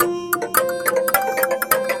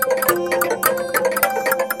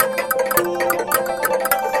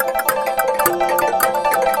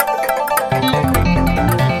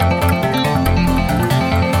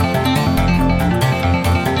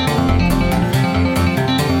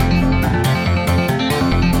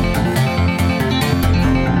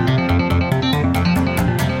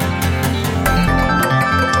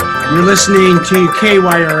You're listening to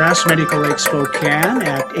KYRS Medical Lake Spokane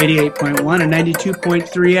at 88.1 and 92.3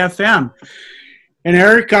 FM. And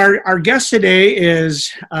Eric, our guest today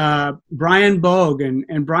is Brian Bogue.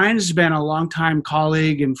 And Brian has been a longtime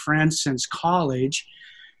colleague and friend since college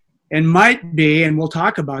and might be, and we'll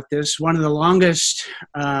talk about this, one of the longest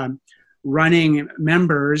running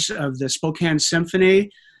members of the Spokane Symphony.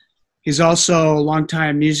 He's also a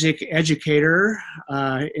longtime music educator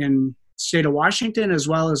in state of Washington as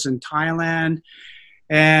well as in Thailand,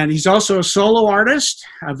 and he's also a solo artist,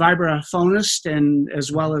 a vibraphonist, and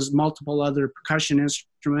as well as multiple other percussion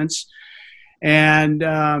instruments, and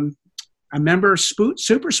a member of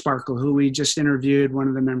Super Sparkle, who we just interviewed, one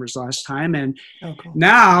of the members last time, and cool.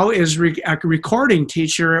 Now is a recording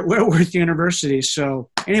teacher at Whitworth University.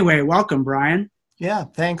 So anyway, welcome, Brian. Yeah,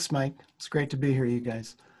 thanks, Mike. It's great to be here, you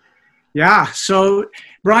guys. Yeah, so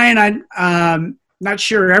Brian, I'm not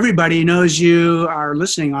sure everybody knows you, our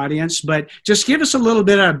listening audience, but just give us a little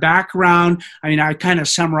bit of background. I mean, I kind of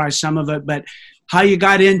summarized some of it, but how you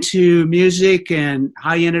got into music and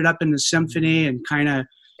how you ended up in the symphony and kind of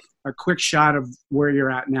a quick shot of where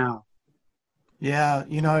you're at now. Yeah,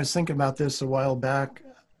 I was thinking about this a while back.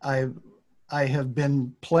 I have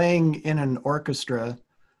been playing in an orchestra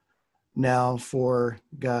now for,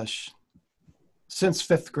 since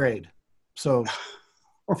fifth grade. So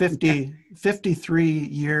 53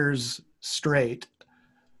 years straight,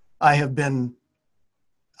 I haven't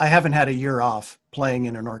had a year off playing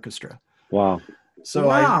in an orchestra. Wow. So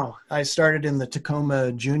wow. I started in the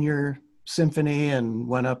Tacoma Junior Symphony and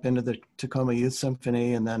went up into the Tacoma Youth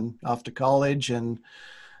Symphony and then off to college and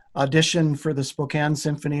auditioned for the Spokane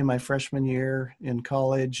Symphony my freshman year in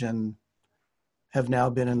college and have now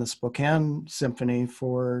been in the Spokane Symphony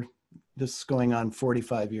for this going on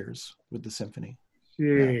 45 years with the symphony.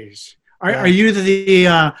 Jeez.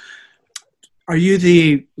 Yeah. Are you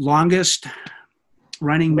the longest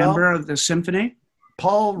running member of the symphony?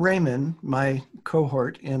 Paul Raymond, my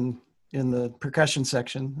cohort in the percussion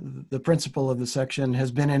section, the principal of the section,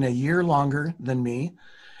 has been in a year longer than me.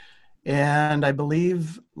 And I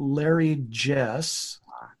believe Larry Jess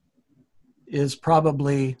is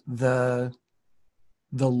probably the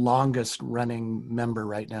longest running member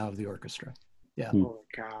right now of the orchestra. Yeah. Holy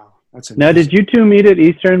cow. That's amazing. Now, did you two meet at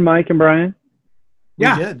Eastern, Mike and Brian?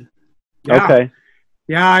 Yeah. We did. Yeah. Okay.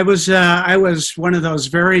 Yeah, I was one of those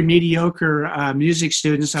very mediocre music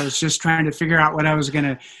students. I was just trying to figure out what I was going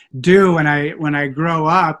to do when I grow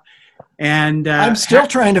up, and I'm still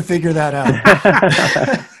trying to figure that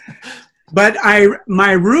out. But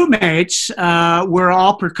my roommates were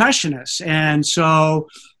all percussionists, and so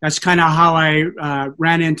that's kind of how I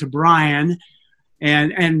ran into Brian,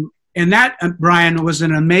 and that Brian was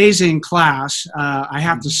an amazing class. I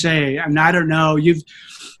have to say, and I don't know, you've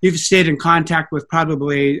stayed in contact with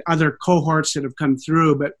probably other cohorts that have come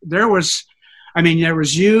through, but there was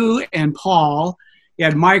you and Paul. You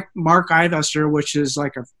had Mark Ivester, which is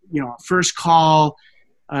like a first call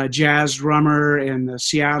jazz drummer in the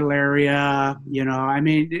Seattle area.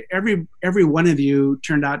 Every one of you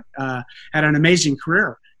turned out had an amazing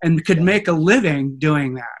career and could make a living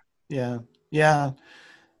doing that.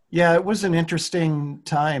 Yeah, it was an interesting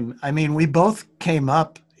time. I mean, we both came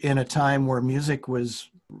up in a time where music was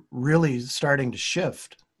really starting to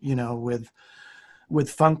shift, with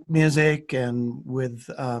funk music and with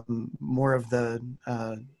more of the,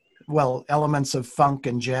 elements of funk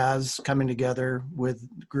and jazz coming together with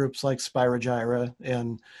groups like Spyro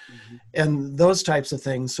and those types of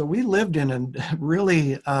things. So we lived in a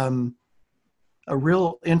really, a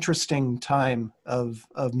real interesting time of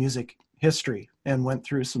music history and went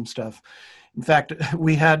through some stuff. In fact,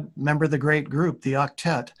 we remember the great group, the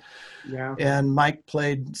Octet. Yeah. And Mike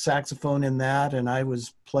played saxophone in that, and I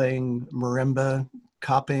was playing marimba,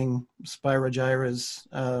 copying Spyro Gyra's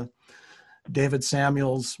David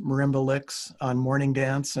Samuels marimba licks on Morning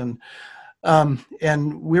Dance, and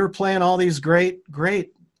we were playing all these great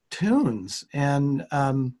tunes, and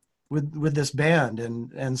with this band,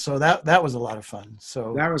 and so that was a lot of fun.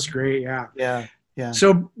 So that was great. Yeah. Yeah.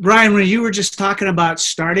 So, Brian, when you were just talking about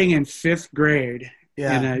starting in fifth grade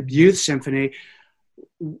in a youth symphony,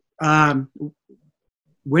 when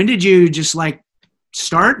did you just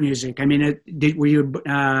start music? I mean, were you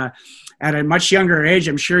at a much younger age?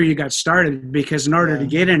 I'm sure you got started because in order to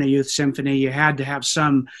get in a youth symphony, you had to have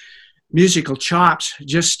some musical chops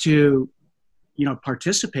just to,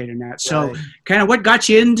 participate in that. So, kind of what got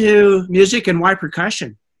you into music and why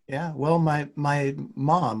percussion? Yeah. Well, my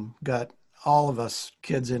mom got all of us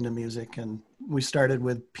kids into music, and we started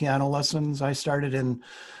with piano lessons. I started in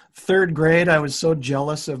third grade. I was so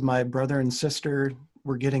jealous of my brother and sister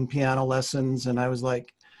were getting piano lessons, and I was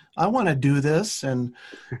like, I want to do this. And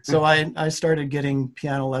so I started getting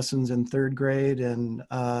piano lessons in third grade. And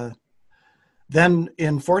then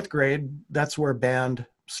in fourth grade, that's where band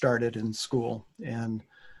started in school. And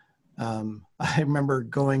I remember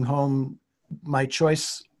going home, my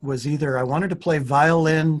choice was either I wanted to play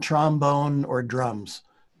violin, trombone, or drums.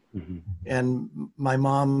 Mm-hmm. And my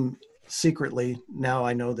mom secretly, now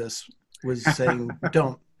I know this, was saying,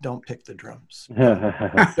 don't pick the drums.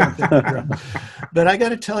 Don't pick the drums. But I got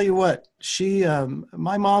to tell you what,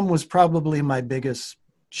 my mom was probably my biggest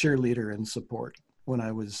cheerleader and support when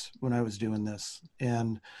I was doing this.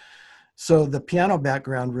 And so the piano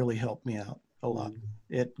background really helped me out a lot.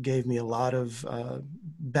 It gave me a lot of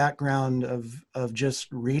background of just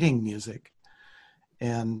reading music.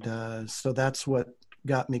 And so that's what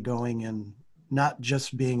got me going in not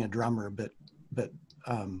just being a drummer, but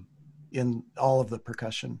in all of the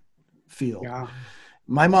percussion field. Yeah.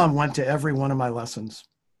 My mom went to every one of my lessons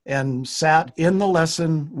and sat in the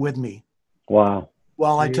lesson with me. Wow.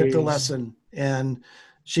 While I took the Jeez. lesson. And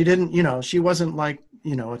she didn't, she wasn't like,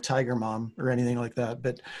 a tiger mom or anything like that,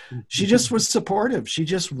 but she just was supportive. She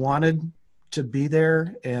just wanted to be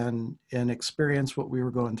there and experience what we were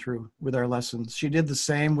going through with our lessons. She did the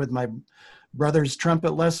same with my brother's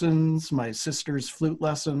trumpet lessons, my sister's flute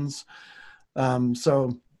lessons.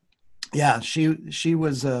 So yeah, she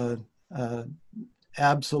was a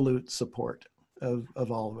absolute support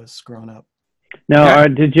of all of us growing up. Now,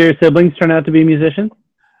 did your siblings turn out to be musicians?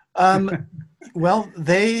 Well,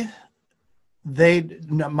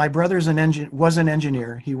 my brother's was an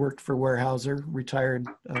engineer. He worked for Weyerhaeuser, retired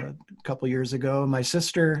a couple years ago. My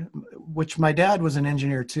sister, which my dad was an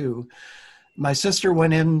engineer too. My sister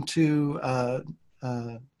went into,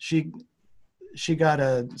 she got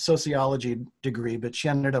a sociology degree, but she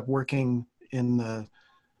ended up working in the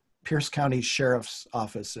Pierce County Sheriff's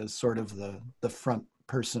Office as sort of the front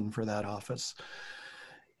person for that office.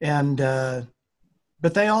 And,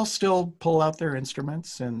 but they all still pull out their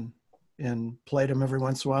instruments and played them every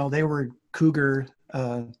once in a while. They were Cougar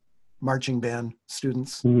marching band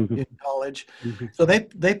students in college. So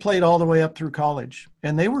they played all the way up through college,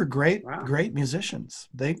 and they were great musicians.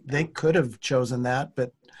 They could have chosen that,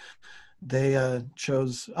 but they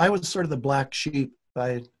chose, I was sort of the black sheep.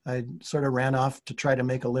 I sort of ran off to try to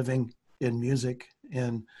make a living in music,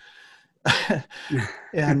 and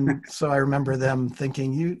and so I remember them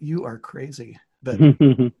thinking, you are crazy. But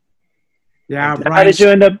yeah, how did you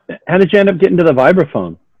end up getting to the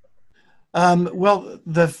vibraphone? Well,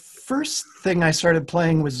 the first thing I started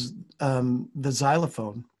playing was the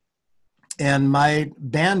xylophone, and my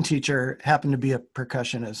band teacher happened to be a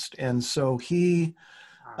percussionist, and so he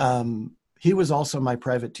was also my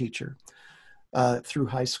private teacher through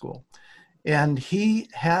high school, and he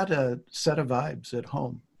had a set of vibes at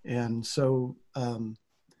home, and so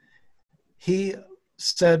he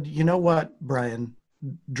said, "You know what, Brian?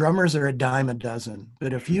 Drummers are a dime a dozen,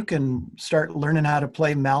 but if you can start learning how to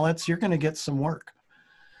play mallets, you're going to get some work."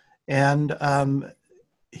 And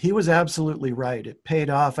he was absolutely right. It paid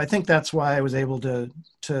off. I think that's why I was able to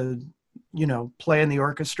play in the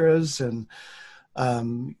orchestras and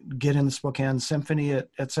get in the Spokane Symphony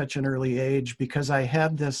at such an early age, because I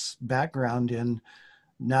had this background in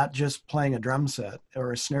not just playing a drum set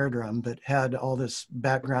or a snare drum, but had all this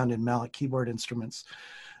background in mallet keyboard instruments.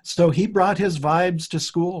 So he brought his vibes to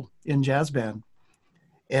school in jazz band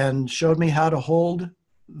and showed me how to hold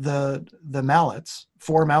the mallets,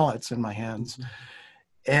 4 mallets in my hands,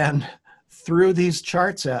 and threw these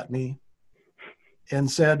charts at me and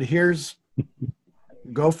said,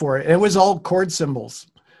 go for it. And it was all chord symbols.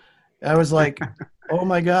 I was like, oh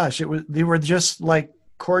my gosh, they were just like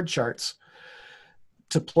chord charts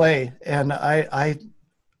to play. And a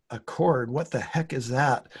chord, what the heck is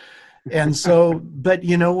that? And so, but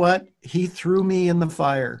you know what? He threw me in the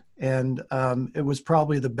fire, and it was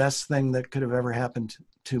probably the best thing that could have ever happened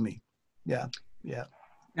to me. Yeah.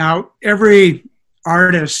 Now, every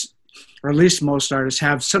artist, or at least most artists,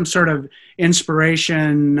 have some sort of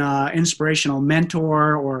inspirational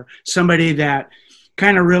mentor, or somebody that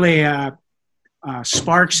kind of really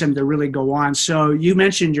sparks them to really go on. So you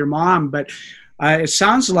mentioned your mom, but it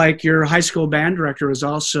sounds like your high school band director was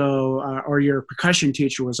also, or your percussion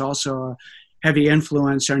teacher was also a heavy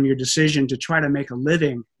influence on your decision to try to make a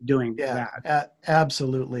living doing that.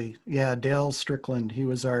 Absolutely. Yeah, Dale Strickland, he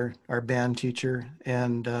was our band teacher,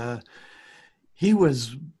 and he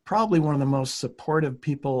was probably one of the most supportive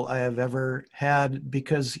people I have ever had,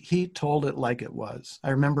 because he told it like it was. I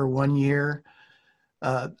remember one year,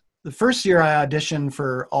 the first year I auditioned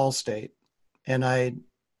for Allstate, and I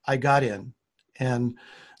got in. And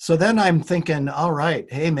So then I'm thinking, all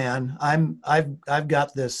right, hey man, I've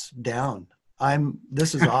got this down.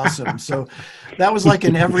 This is awesome. So that was like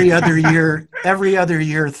an every other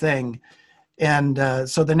year thing. And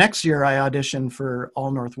so the next year I auditioned for All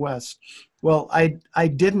Northwest. Well, I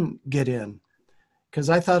didn't get in because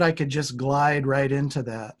I thought I could just glide right into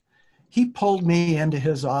that. He pulled me into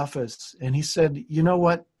his office and he said, you know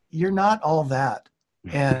what? You're not all that.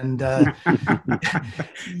 And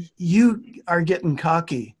you are getting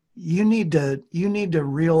cocky. You need to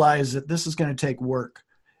realize that this is going to take work.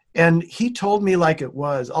 And he told me like it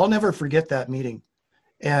was. I'll never forget that meeting.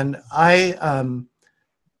 And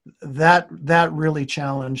that really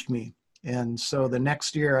challenged me. And so the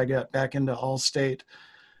next year I got back into All-State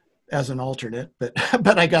as an alternate,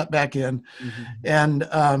 but I got back in.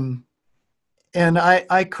 Mm-hmm. And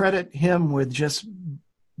I credit him with just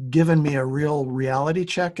giving me a real reality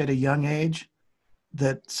check at a young age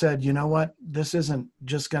that said, you know what, this isn't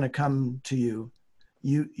just going to come to you.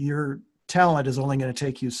 Your talent is only going to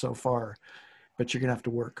take you so far, but you're going to have to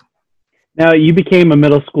work. Now you became a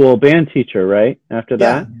middle school band teacher, right? After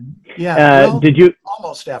that? Yeah. Well, did you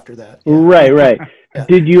almost after that? Yeah. Right. Yeah.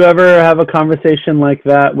 Did you ever have a conversation like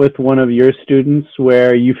that with one of your students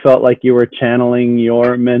where you felt like you were channeling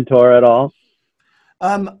your mentor at all?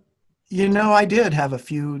 You know, I did have a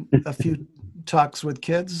few talks with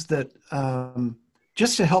kids that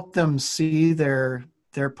just to help them see their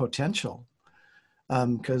potential.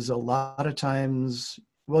 Because a lot of times,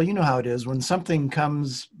 well, you know how it is when something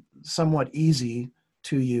comes somewhat easy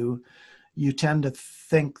to you, you tend to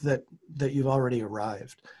think that you've already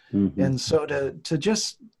arrived. Mm-hmm. And so to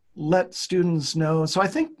just let students know. So I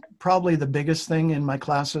think probably the biggest thing in my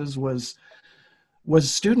classes was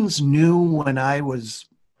students knew when I was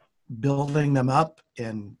building them up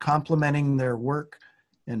and complimenting their work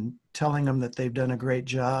and telling them that they've done a great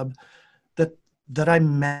job, that I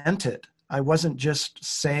meant it. I wasn't just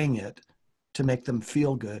saying it to make them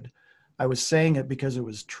feel good. I was saying it because it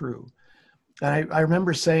was true. And I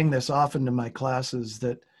remember saying this often to my classes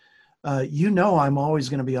that, I'm always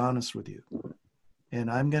going to be honest with you. And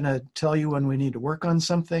I'm going to tell you when we need to work on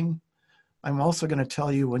something. I'm also going to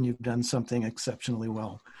tell you when you've done something exceptionally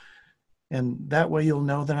well. And that way you'll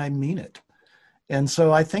know that I mean it. And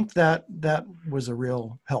so I think that was a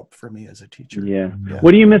real help for me as a teacher. Yeah.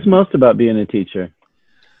 What do you miss most about being a teacher?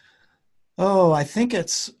 Oh, I think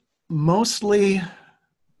it's mostly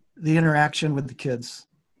the interaction with the kids.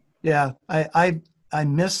 Yeah, I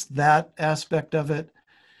miss that aspect of it.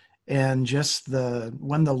 And just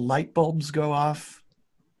when the light bulbs go off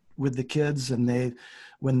with the kids and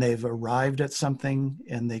when they've arrived at something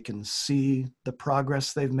and they can see the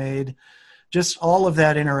progress they've made, just all of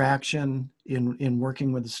that interaction in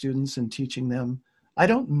working with the students and teaching them. I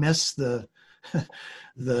don't miss the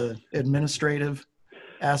administrative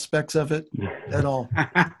aspects of it at all.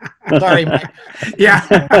 Sorry, Mike. Yeah.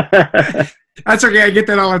 That's okay. I get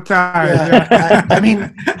that all the time. Yeah. I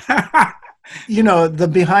mean, the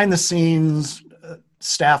behind the scenes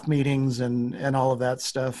staff meetings and all of that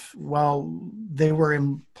stuff, while they were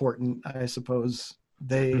important, I suppose,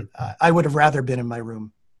 I would have rather been in my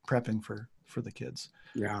room prepping for the kids.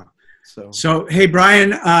 Yeah. So hey,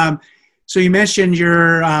 Brian, so you mentioned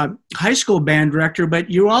your high school band director,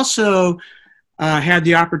 but you also had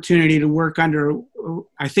the opportunity to work under,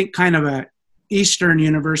 I think, kind of a Eastern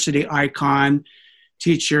University icon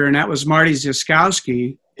teacher, and that was Marty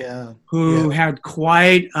Ziskowski, who had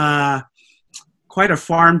quite a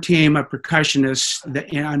farm team of percussionists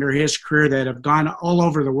under his career that have gone all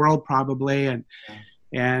over the world probably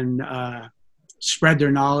and spread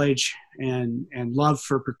their knowledge and love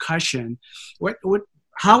for percussion.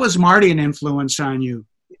 How was Marty an influence on you?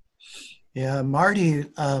 Yeah, Marty.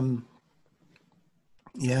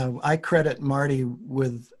 I credit Marty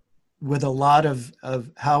with a lot of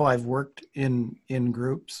how I've worked in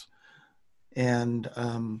groups, and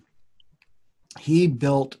he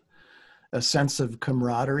built a sense of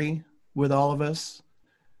camaraderie with all of us.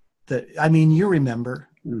 You remember.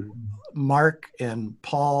 Mm-hmm. Mark and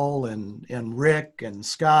Paul and Rick and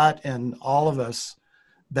Scott and all of us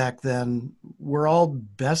back then were all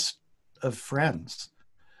best of friends,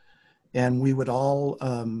 and we would all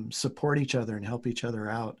support each other and help each other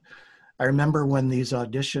out. I remember when these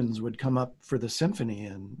auditions would come up for the symphony,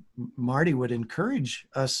 and Marty would encourage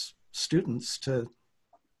us students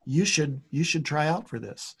you should try out for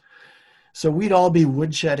this. So we'd all be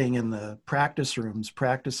woodshedding in the practice rooms,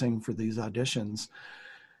 practicing for these auditions.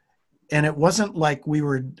 And it wasn't like we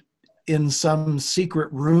were in some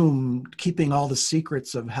secret room keeping all the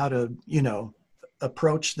secrets of how to,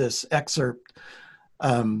 approach this excerpt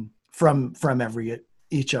from every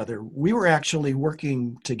each other. We were actually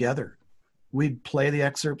working together. We'd play the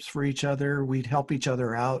excerpts for each other. We'd help each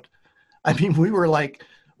other out. I mean, we were like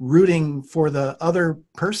rooting for the other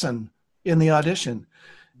person in the audition,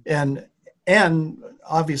 and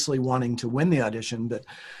obviously wanting to win the audition,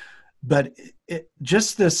 but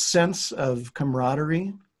just this sense of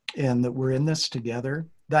camaraderie and that we're in this together.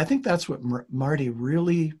 I think that's what Marty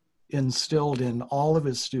really instilled in all of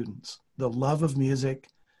his students, the love of music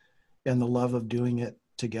and the love of doing it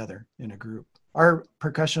together in a group. Our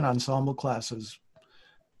percussion ensemble class is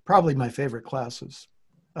probably my favorite classes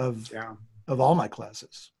of all my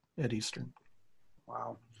classes at Eastern.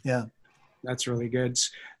 Wow. Yeah. That's really good.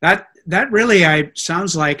 That really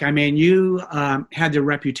sounds like, I mean, you had the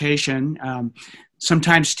reputation.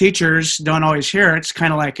 Sometimes teachers don't always hear it. It's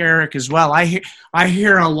kind of like Eric as well. I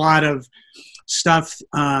hear a lot of stuff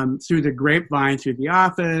through the grapevine, through the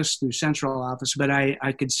office, through central office, but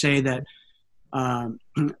I could say that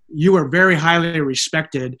you were very highly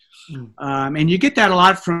respected. And you get that a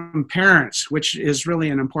lot from parents, which is really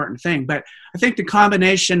an important thing. But I think the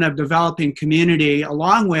combination of developing community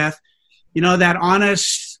along with, that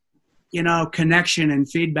honest, connection and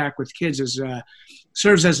feedback with kids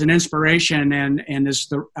serves as an inspiration and is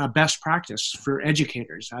the best practice for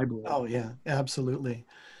educators, I believe. Oh, yeah, absolutely.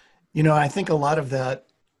 I think a lot of that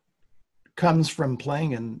comes from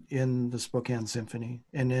playing in the Spokane Symphony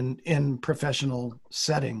and in professional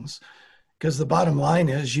settings, because the bottom line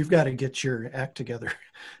is you've got to get your act together.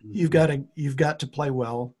 Mm-hmm. You've got to play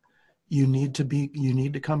well. You need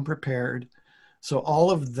to come prepared. So all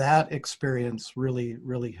of that experience really,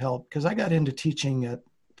 really helped, because I got into teaching at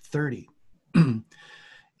 30.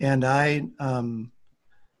 And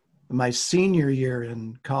my senior year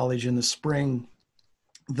in college in the spring,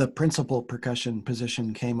 the principal percussion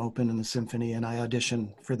position came open in the symphony, and I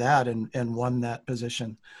auditioned for that and won that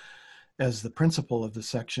position as the principal of the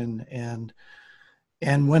section, and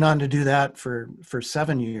went on to do that for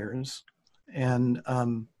 7 years. And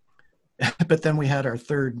but then we had our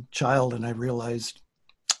third child, and I realized,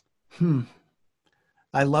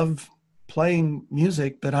 I love playing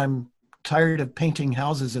music, but I'm tired of painting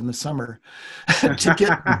houses in the summer to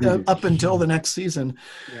get up until the next season.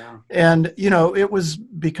 Yeah. And, it was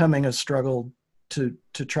becoming a struggle to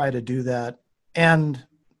try to do that and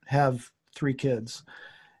have 3 kids.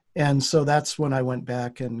 And so that's when I went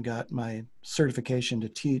back and got my certification to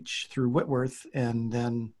teach through Whitworth, and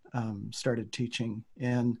then started teaching.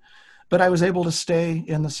 But I was able to stay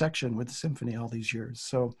in the section with the symphony all these years.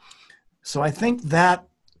 So I think that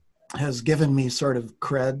has given me sort of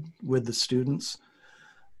cred with the students.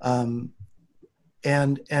 And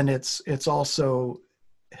it's also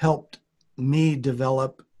helped me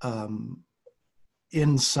develop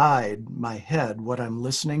inside my head what I'm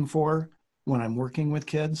listening for when I'm working with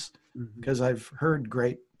kids, because I've heard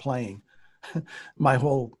great playing my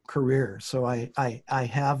whole career. So I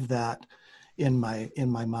have that in my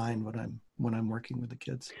mind when I'm working with the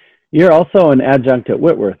kids. You're also an adjunct at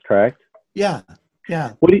Whitworth, correct? Yeah.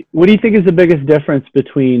 What do you think is the biggest difference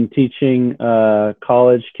between teaching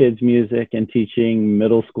college kids music and teaching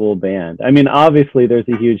middle school band? I mean, obviously there's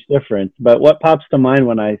a huge difference, but what pops to mind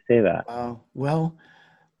when I say that? Well,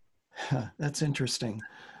 that's interesting.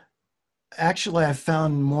 Actually, I've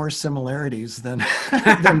found more similarities than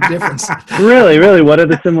differences. Really? What are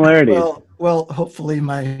the similarities? Well, hopefully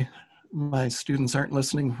my students aren't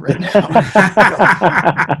listening right now.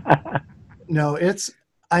 No, it's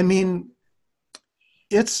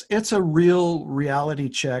a real reality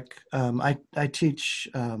check. I teach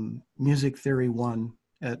Music Theory 1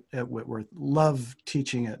 at Whitworth. Love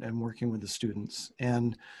teaching it and working with the students.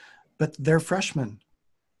 But they're freshmen.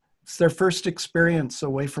 It's their first experience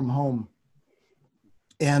away from home.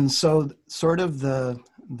 And so sort of the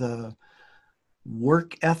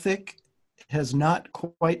work ethic has not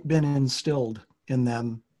quite been instilled in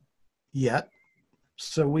them yet.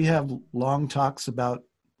 So we have long talks about,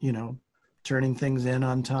 turning things in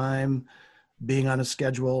on time, being on a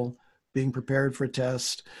schedule, being prepared for a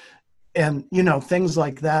test, and, things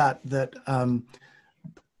like that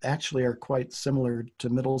actually are quite similar to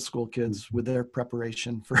middle school kids with their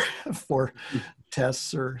preparation for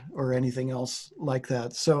tests or anything else like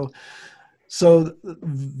that. So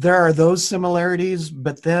there are those similarities,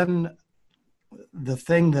 but then the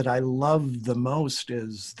thing that I love the most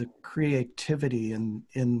is the creativity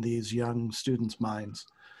in these young students' minds.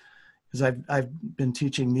 Because I've been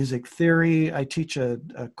teaching music theory. I teach a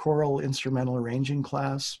choral instrumental arranging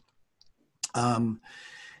class. And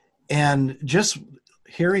just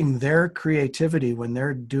hearing their creativity when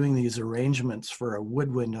they're doing these arrangements for a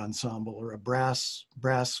woodwind ensemble or a brass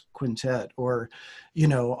quintet, or, you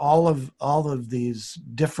know, all of these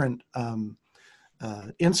different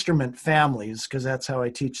instrument families, because that's how I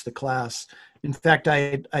teach the class. In fact,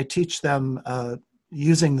 I teach them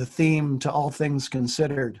using the theme to All Things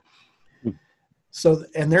Considered. So,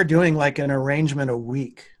 and they're doing like an arrangement a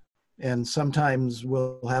week, and sometimes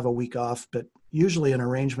we'll have a week off, but usually an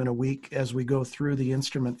arrangement a week as we go through the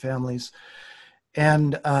instrument families.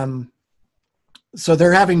 And so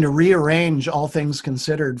they're having to rearrange All Things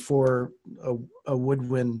Considered for a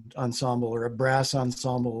woodwind ensemble or a brass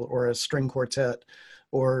ensemble or a string quartet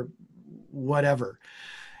or whatever.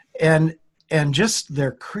 And just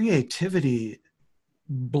their creativity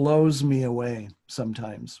blows me away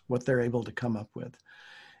sometimes, what they're able to come up with.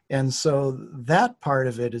 And so that part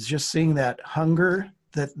of it is just seeing that hunger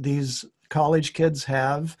that these college kids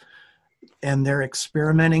have, and they're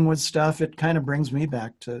experimenting with stuff. It kind of brings me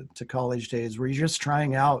back to college days, where you're just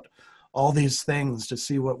trying out all these things to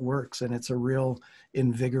see what works. And it's a real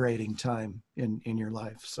invigorating time in your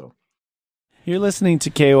life. So you're listening to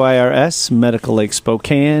KYRS Medical Lake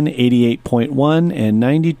Spokane, 88.1 and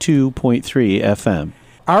 92.3 FM.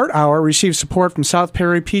 Art Hour receives support from South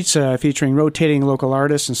Perry Pizza, featuring rotating local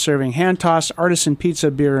artists and serving hand-tossed artisan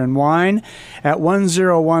pizza, beer, and wine at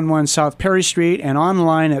 1011 South Perry Street and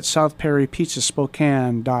online at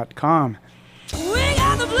southperrypizzaspokane.com. We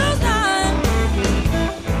got the blues time.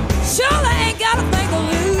 Surely ain't got a thing to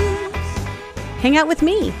lose. Hang out with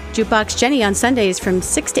me, Jukebox Jenny, on Sundays from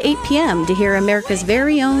 6 to 8 p.m. to hear America's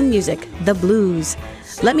very own music, the blues.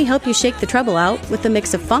 Let me help you shake the trouble out with a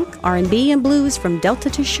mix of funk, R&B, and blues from Delta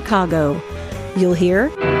to Chicago. You'll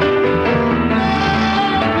hear... and...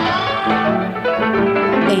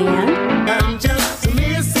 I'm just a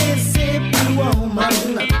Mississippi woman.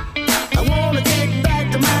 I want to get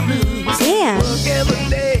back to my blues. and... Work every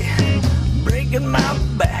day, breaking my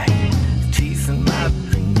back, chasing my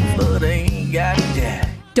dreams, but I ain't got jack.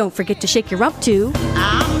 don't forget to shake your rump to...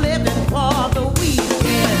 I'm living for the weekend.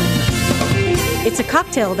 It's a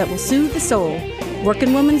cocktail that will soothe the soul.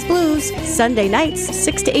 Working Woman's Blues, Sunday nights,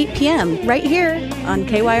 6 to 8 p.m., right here on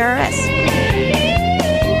KYRS.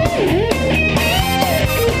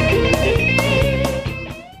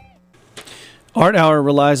 Art Hour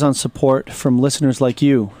relies on support from listeners like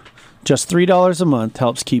you. Just $3 a month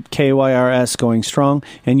helps keep KYRS going strong,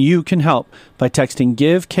 and you can help by texting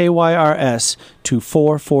GIVE KYRS to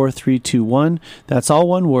 44321. That's all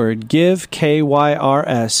one word, GIVE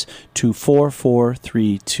KYRS to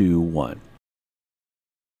 44321.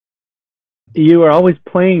 You were always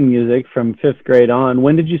playing music from 5th grade on.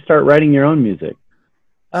 When did you start writing your own music?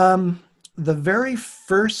 the very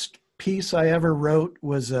first piece I ever wrote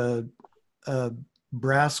was a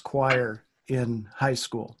brass choir in high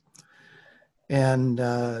school. And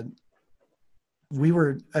we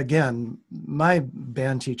were, again, my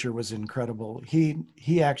band teacher was incredible.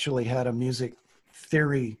 He actually had a music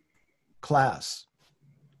theory class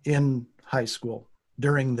in high school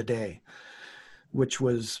during the day, which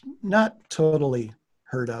was not totally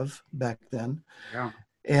heard of back then. Yeah.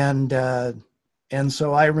 And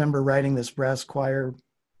so I remember writing this brass choir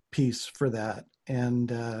piece for that.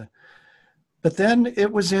 And but then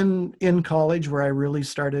it was in college where I really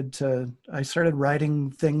started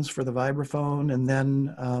writing things for the vibraphone, and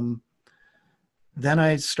then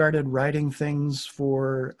I started writing things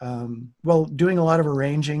for, doing a lot of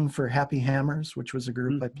arranging for Happy Hammers, which was a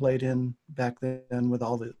group I played in back then with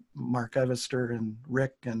all the Mark Evester and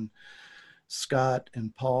Rick and Scott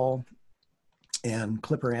and Paul and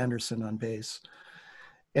Clipper Anderson on bass.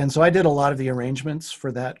 And so I did a lot of the arrangements for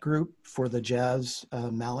that group for the jazz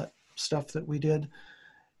mallet stuff that we did.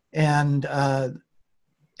 And I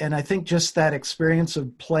think just that experience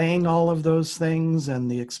of playing all of those things and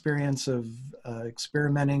the experience of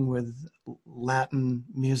experimenting with Latin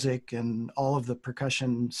music and all of the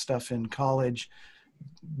percussion stuff in college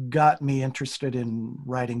got me interested in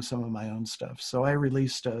writing some of my own stuff. So I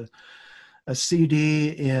released a CD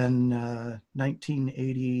in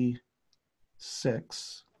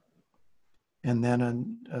 1986, and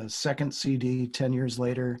then a second CD 10 years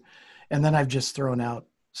later, and then I've just thrown out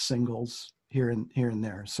singles here and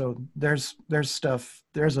there. So there's a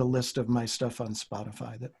list of my stuff on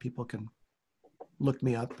Spotify that people can look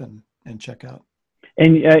me up and check out.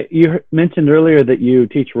 And you mentioned earlier that you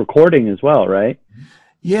teach recording as well, right?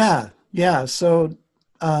 Yeah. So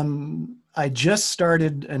I just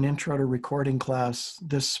started an intro to recording class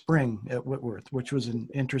this spring at Whitworth, which was an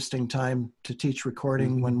interesting time to teach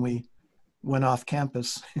recording when we went off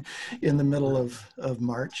campus in the middle of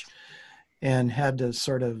March, and had to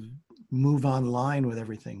sort of move online with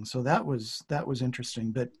everything. So that was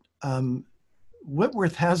interesting. But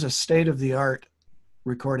Whitworth has a state-of-the-art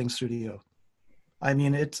recording studio. I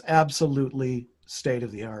mean, it's absolutely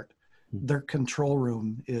state-of-the-art. Their control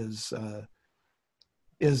room is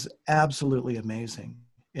absolutely amazing,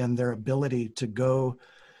 and their ability to go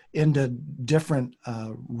into different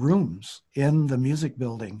rooms in the music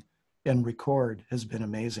building and record has been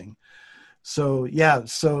amazing. So yeah,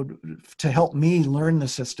 so to help me learn the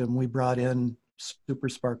system, we brought in Super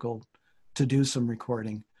Sparkle to do some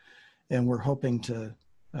recording, and we're hoping to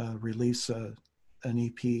release an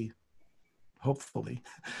EP, hopefully,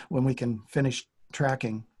 when we can finish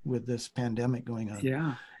tracking with this pandemic going on.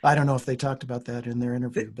 Yeah. I don't know if they talked about that in their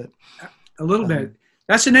interview, but a little bit.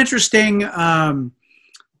 That's an interesting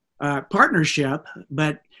partnership,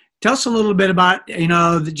 but tell us a little bit about,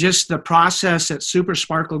 just the process that Super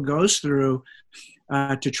Sparkle goes through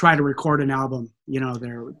to try to record an album.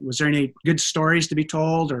 Was there any good stories to be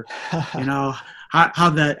told, or, how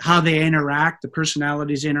they interact, the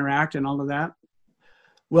personalities interact and all of that?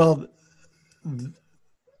 Well,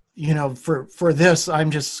 for this,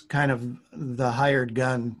 I'm just kind of the hired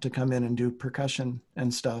gun to come in and do percussion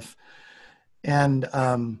and stuff. And,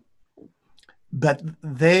 but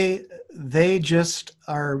they just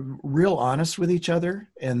are real honest with each other,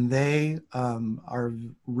 and they are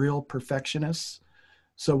real perfectionists.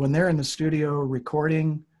 So when they're in the studio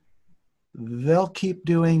recording, they'll keep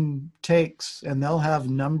doing takes, and they'll have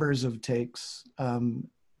numbers of takes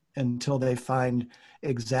until they find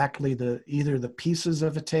exactly either the pieces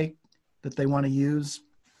of a take that they want to use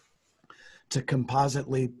to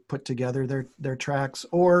compositely put together their tracks,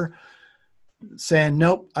 or saying,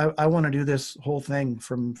 nope, I want to do this whole thing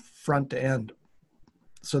from front to end.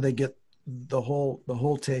 So they get the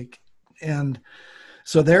whole take. And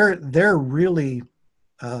so they're really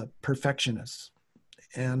perfectionists.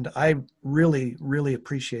 And I really, really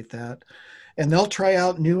appreciate that. And they'll try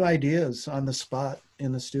out new ideas on the spot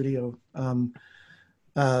in the studio.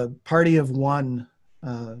 Party of One,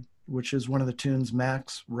 which is one of the tunes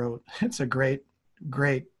Max wrote. It's a great,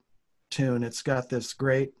 great tune. It's got this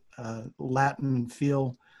great Latin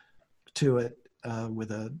feel to it,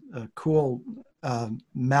 with a cool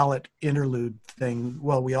mallet interlude thing.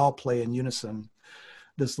 Well, we all play in unison,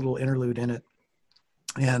 this little interlude in it.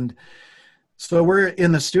 And so we're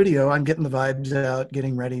in the studio, I'm getting the vibes out,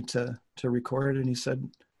 getting ready to record. And he said,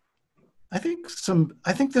 I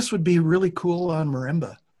think this would be really cool on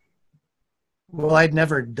marimba. Well, I'd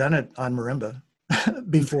never done it on marimba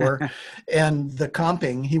before. And the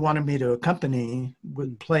comping, he wanted me to accompany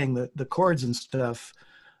with playing the chords and stuff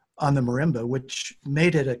on the marimba, which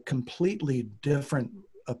made it a completely different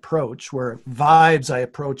approach, where vibes I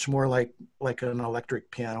approach more like an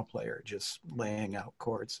electric piano player, just laying out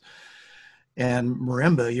chords. And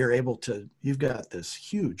marimba, you've got this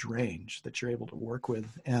huge range that you're able to work with.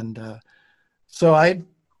 And so I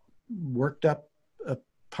worked up a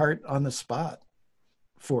part on the spot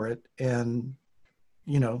for it, and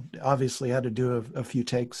obviously had to do a few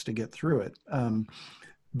takes to get through it.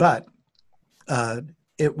 But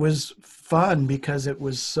it was fun because it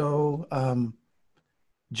was so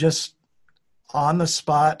just on the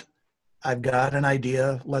spot. I've got an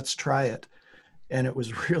idea, let's try it. And it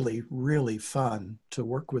was really, really fun to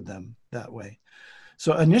work with them that way.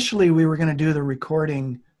 So initially we were going to do the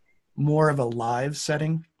recording more of a live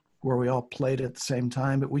setting where we all played at the same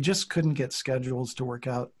time, but we just couldn't get schedules to work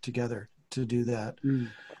out together to do that.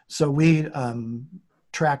 So we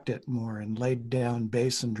tracked it more and laid down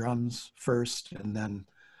bass and drums first, and then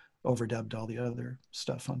overdubbed all the other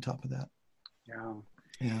stuff on top of that. Yeah.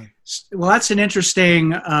 Well, that's an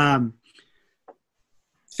interesting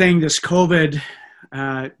thing this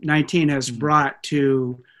COVID-19 has brought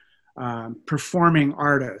to performing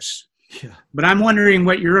artists. Yeah. But I'm wondering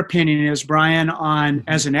what your opinion is, Brian, on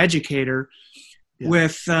as an educator,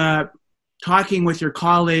 with talking with your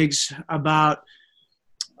colleagues about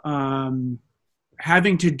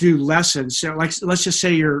having to do lessons. So, let's just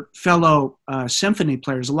say your fellow symphony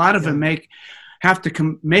players. A lot of them have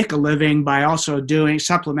to make a living by also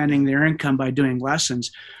supplementing their income by doing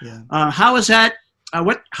lessons. Yeah. How is that?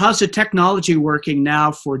 How's the technology working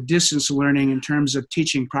now for distance learning in terms of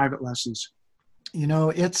teaching private lessons?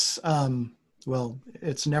 It's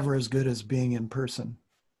it's never as good as being in person,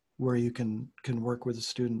 where you can work with a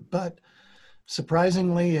student. But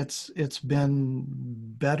surprisingly, it's been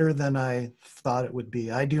better than I thought it would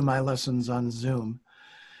be. I do my lessons on Zoom,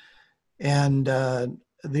 and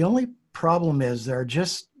the only problem is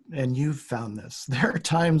and you've found this, there are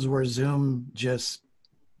times where Zoom just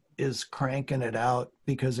is cranking it out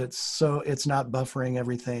because it's not buffering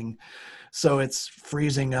everything. So it's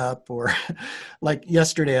freezing up. Or like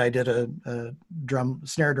yesterday I did a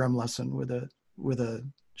snare drum lesson with a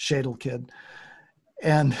shadle kid,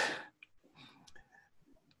 and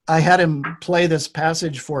I had him play this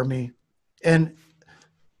passage for me, and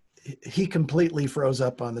he completely froze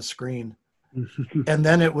up on the screen. And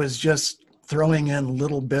then it was just throwing in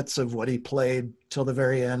little bits of what he played till the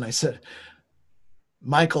very end. I said,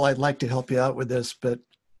 Michael, I'd like to help you out with this, but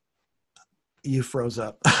you froze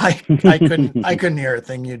up. I couldn't hear a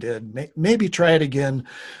thing you did. Maybe try it again.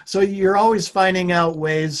 So you're always finding out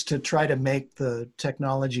ways to try to make the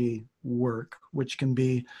technology work, which can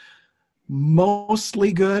be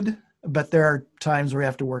mostly good, but there are times where you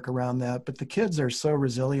have to work around that. But the kids are so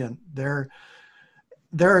resilient. There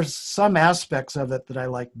are some aspects of it that I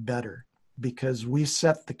like better, because we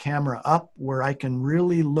set the camera up where I can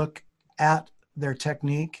really look at their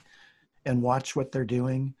technique and watch what they're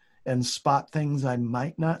doing and spot things I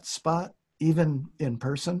might not spot even in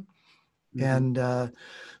person. Mm-hmm. And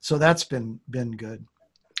so that's been good.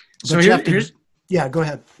 So yeah, go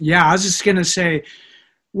ahead. Yeah, I was just going to say,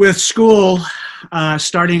 with school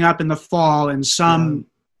starting up in the fall in some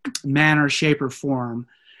manner, shape, or form,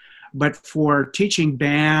 but for teaching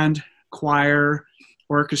band, choir,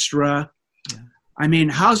 orchestra, I mean,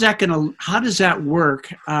 how does that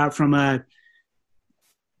work from a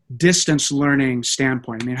distance learning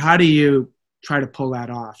standpoint? I mean, how do you try to pull that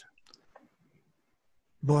off?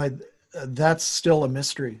 Boy, that's still a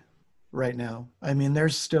mystery right now. I mean,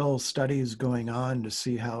 there's still studies going on to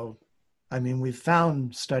see how, we've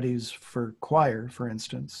found studies for choir, for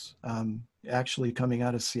instance, actually coming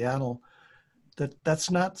out of Seattle,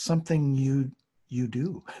 that's not something you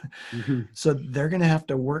do. Mm-hmm. So they're going to have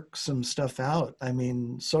to work some stuff out. I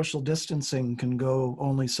mean, social distancing can go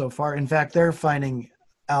only so far. In fact, they're finding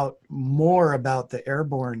out more about the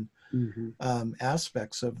airborne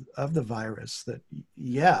aspects of the virus, that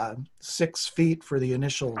 6 feet for the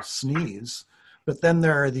initial sneeze, but then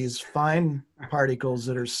there are these fine particles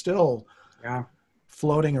that are still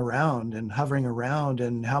floating around and hovering around,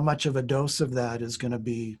 and how much of a dose of that is going to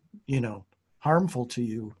be, harmful to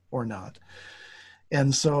you or not.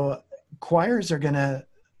 And so choirs are going to,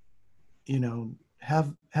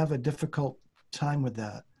 have a difficult time with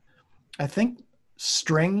that. I think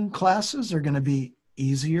string classes are going to be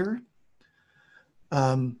easier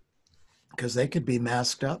because they could be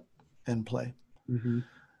masked up and play.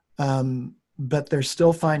 Mm-hmm. But they're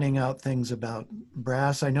still finding out things about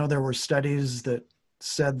brass. I know there were studies that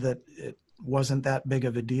said that it wasn't that big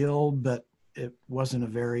of a deal, but it wasn't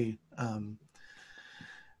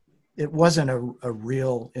a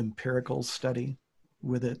real empirical study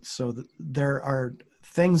with it. So there are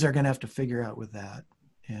things they're going to have to figure out with that.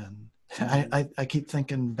 And I keep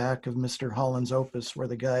thinking back of Mr. Holland's Opus, where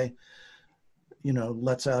the guy,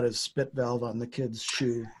 lets out his spit valve on the kid's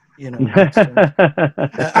shoe. I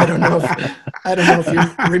don't know if you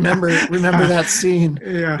remember that scene.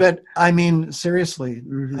 Yeah. But seriously,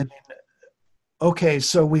 mm-hmm. Okay,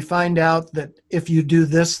 so we find out that if you do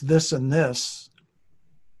this, this, and this,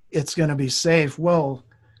 it's going to be safe. Well,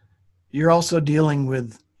 you're also dealing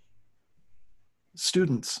with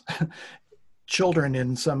students, children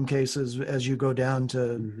in some cases, as you go down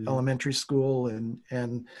to elementary school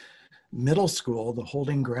and middle school, the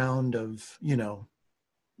holding ground of,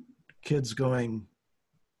 kids going,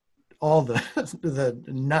 all the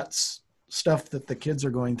nuts stuff that the kids are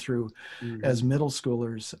going through as middle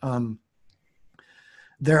schoolers.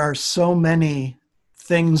 There are so many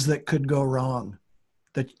things that could go wrong,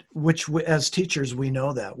 which as teachers, we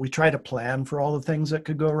know that. We try to plan for all the things that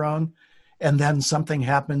could go wrong, and then something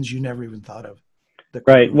happens you never even thought of.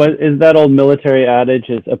 Right. What is that old military adage,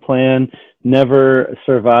 is a plan never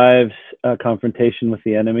survives a confrontation with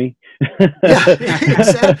the enemy?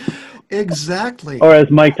 Yeah, exactly. Or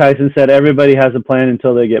as Mike Tyson said, everybody has a plan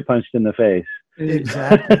until they get punched in the face.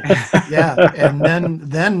 Exactly. Yeah. And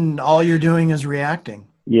then all you're doing is reacting.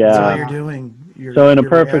 Yeah. That's all you're doing. So in a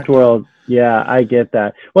perfect world, I get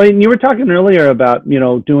that. Well, and you were talking earlier about,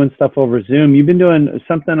 doing stuff over Zoom. You've been doing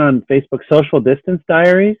something on Facebook, Social Distance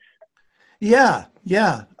Diaries? Yeah.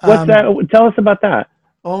 What's that? Tell us about that.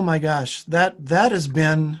 Oh my gosh. That has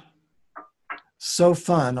been so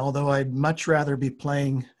fun, although I'd much rather be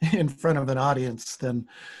playing in front of an audience than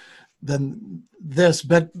this,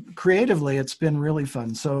 but creatively it's been really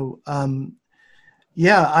fun. So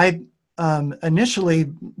I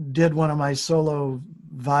initially did one of my solo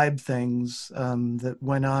vibe things that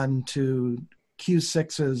went on to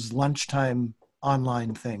Q6's lunchtime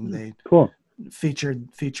online thing. They featured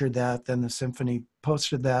that, then the symphony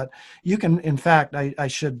posted that. You can, in fact, I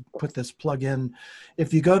should put this plug in.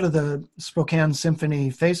 If you go to the Spokane Symphony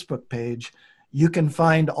Facebook page, you can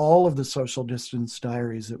find all of the social distance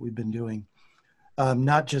diaries that we've been doing.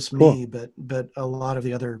 Not just me, but a lot of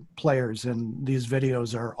the other players, and these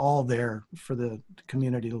videos are all there for the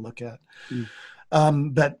community to look at.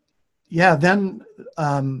 But yeah, then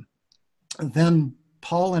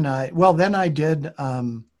Paul and I, well, then I did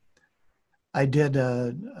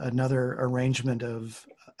another arrangement of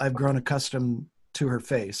I've Grown Accustomed to Her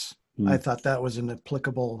Face. I thought that was an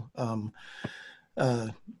applicable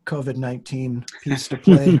COVID-19 piece to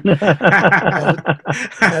play.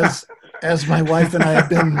 As my wife and I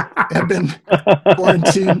have been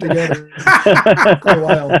quarantined together for a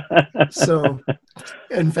while. So,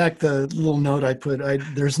 in fact, the little note I put,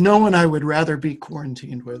 there's no one I would rather be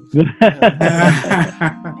quarantined with.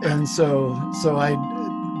 And so I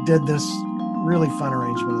did this really fun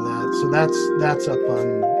arrangement of that. So that's up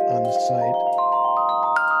on the site.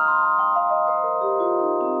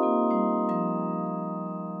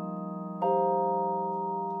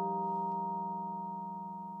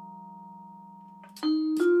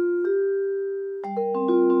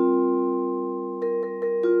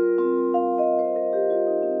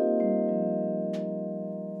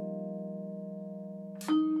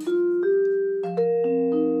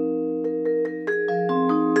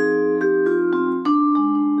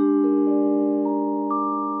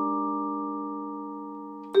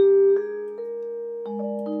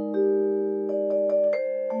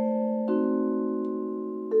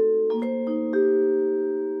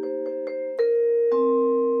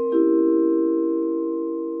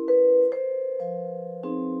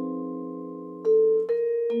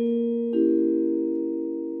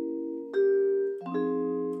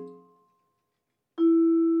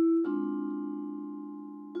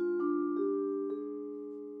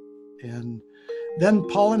 And then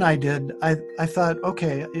Paul and I thought,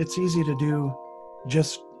 okay, it's easy to do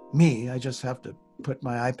just me. I just have to put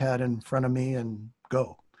my iPad in front of me and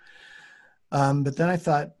go. But then I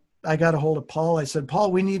thought, I got a hold of Paul. I said,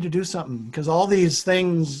 Paul, we need to do something, because all these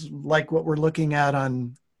things like what we're looking at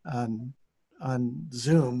on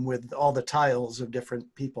Zoom with all the tiles of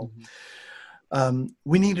different people,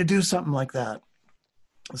 we need to do something like that.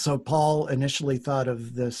 So Paul initially thought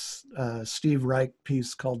of this Steve Reich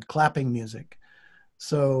piece called Clapping Music.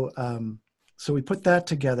 So we put that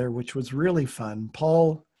together, which was really fun.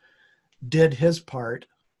 Paul did his part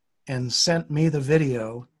and sent me the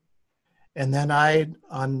video. And then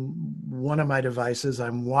on one of my devices,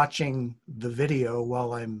 I'm watching the video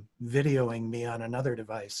while I'm videoing me on another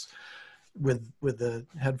device with the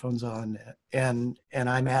headphones on, and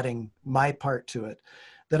I'm adding my part to it.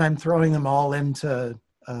 Then I'm throwing them all into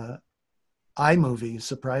iMovie,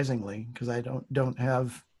 surprisingly, because I don't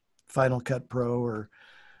have Final Cut Pro or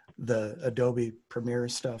the Adobe Premiere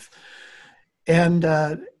stuff. And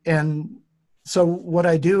so what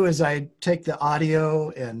I do is I take the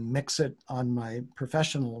audio and mix it on my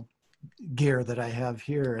professional gear that I have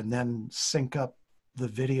here, and then sync up the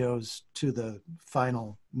videos to the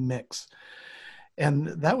final mix. And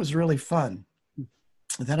that was really fun.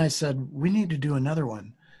 Then I said, we need to do another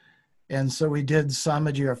one. And so we did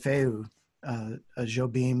Samba de Orfeu, a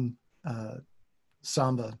Jobim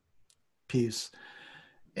samba piece.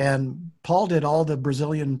 And Paul did all the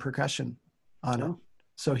Brazilian percussion on it.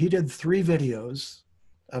 So he did 3 videos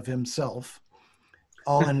of himself,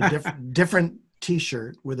 all in a different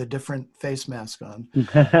t-shirt with a different face mask on.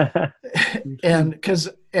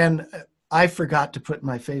 and I forgot to put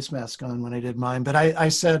my face mask on when I did mine, but I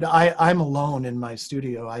said, I'm alone in my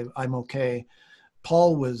studio. I'm okay.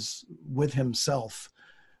 Paul was with himself,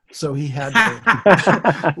 so he had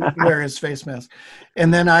to wear his face mask.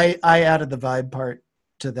 And then I added the vibe part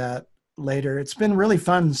to that later. It's been really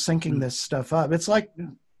fun syncing this stuff up. It's like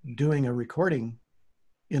doing a recording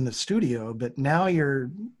in the studio, but now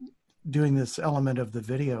you're doing this element of the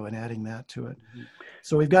video and adding that to it.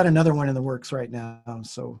 So we've got another one in the works right now,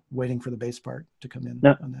 so waiting for the bass part to come in.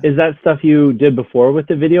 Now, on that. Is that stuff you did before with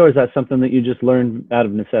the video, or is that something that you just learned out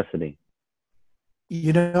of necessity?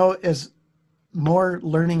 You know, is more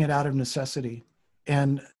learning it out of necessity.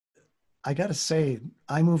 And I got to say,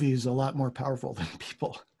 iMovie is a lot more powerful than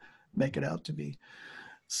people make it out to be.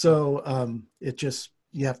 So it just,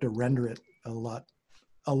 you have to render it a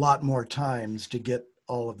lot more times to get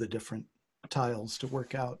all of the different tiles to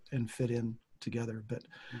work out and fit in together. But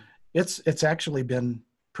it's actually been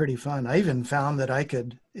pretty fun. I even found that I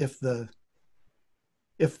could, if the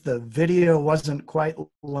video wasn't quite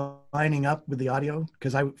lining up with the audio,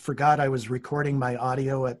 because I forgot I was recording my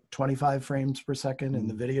audio at 25 frames per second and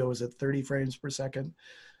the video was at 30 frames per second.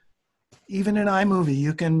 even in iMovie,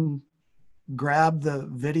 you can grab the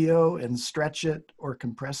video and stretch it or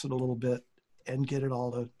compress it a little bit and get it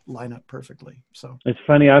all to line up perfectly. So It's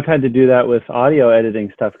funny, I've had to do that with audio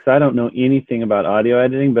editing stuff because I don't know anything about audio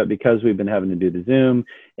editing, but because we've been having to do the Zoom,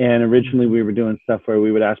 and originally we were doing stuff where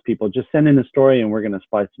we would ask people, just send in a story and we're going to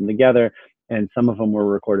splice them together. And some of them were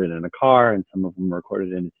recorded in a car and some of them were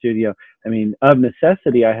recorded in a studio. I mean, of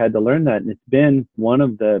necessity, I had to learn that. And it's been one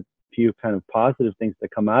of the few kind of positive things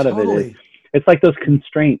that come out of it. Is it's like those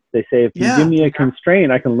constraints. They say, if you give me a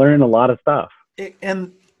constraint, I can learn a lot of stuff.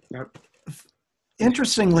 And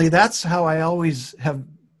interestingly, that's how I always have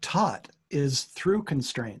taught, is through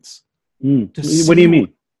constraints. What do you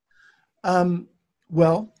mean?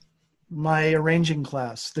 Well, my arranging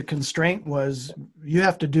class, the constraint was you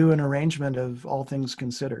have to do an arrangement of All Things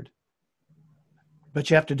Considered, but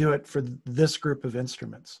you have to do it for this group of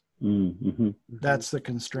instruments. Mm-hmm. That's the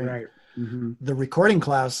constraint. Right. Mm-hmm. The recording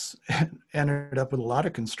class ended up with a lot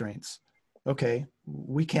of constraints. Okay,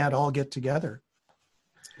 we can't all get together.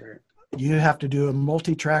 Right. You have to do a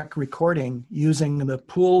multi-track recording using the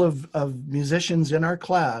pool of musicians in our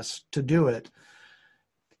class to do it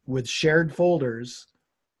with shared folders.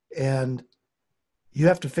 And you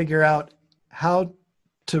have to figure out how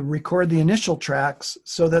to record the initial tracks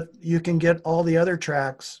so that you can get all the other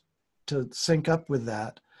tracks to sync up with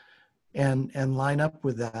that and line up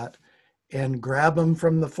with that, and grab them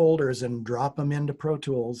from the folders and drop them into Pro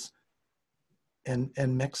Tools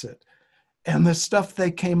and mix it. And the stuff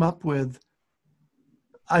they came up with,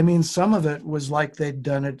 I mean, some of it was like they'd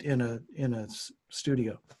done it in a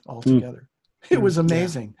studio altogether. It was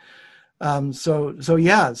amazing.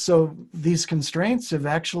 So these constraints have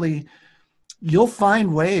actually, you'll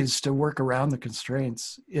find ways to work around the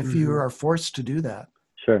constraints if you are forced to do that.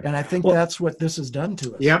 Sure. And I think that's what this has done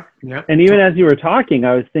to us. Yep. And even as you were talking,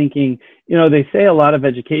 I was thinking, they say a lot of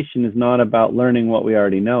education is not about learning what we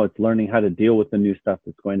already know. It's learning how to deal with the new stuff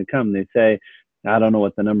that's going to come. They say, I don't know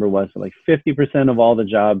what the number was, but like 50% of all the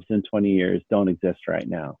jobs in 20 years don't exist right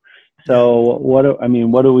now. So what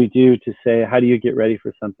do we do to say, how do you get ready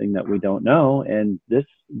for something that we don't know? And this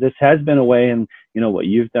has been a way, and what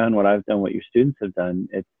you've done, what I've done, what your students have done,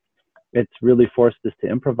 it's really forced us to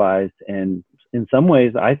improvise. And in some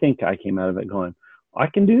ways, I think I came out of it going, I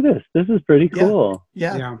can do this. This is pretty cool.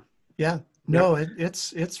 Yeah. No,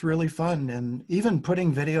 it's really fun. And even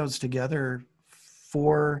putting videos together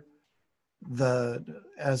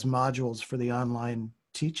as modules for the online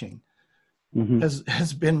teaching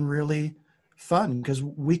has been really fun, because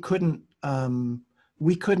we couldn't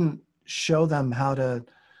show them how to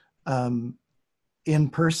in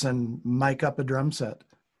person mic up a drum set.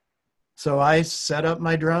 So I set up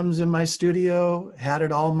my drums in my studio, had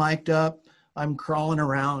it all mic'd up. I'm crawling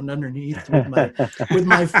around underneath with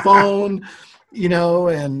my phone,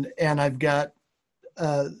 and I've got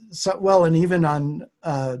and even on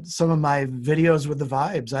some of my videos with the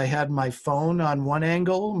Vibes, I had my phone on one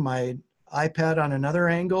angle, my iPad on another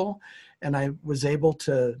angle, and I was able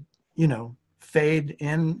to, fade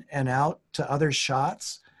in and out to other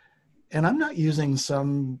shots. And I'm not using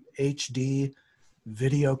some HD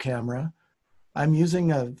video camera. I'm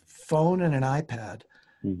using a phone and an iPad.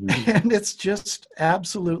 And it's just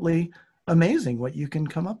absolutely amazing what you can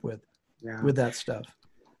come up with that stuff.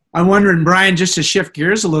 I'm wondering, Brian, just to shift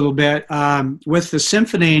gears a little bit, with the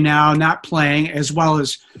symphony now not playing, as well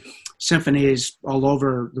as symphonies all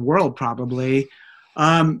over the world probably,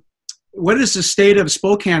 what is the state of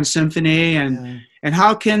Spokane Symphony, and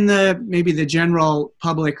how can maybe the general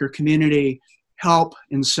public or community help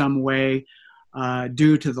in some way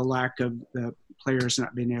due to the lack of the players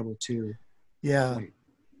not being able to play?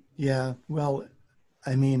 Yeah. Well,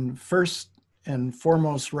 I mean, first and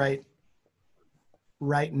foremost, right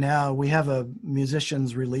now, we have a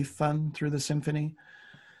musicians relief fund through the symphony,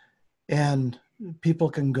 and people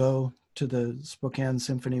can go to the Spokane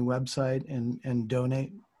Symphony website and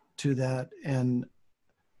donate to that. And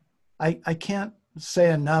I can't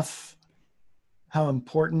say enough how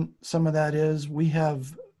important some of that is. We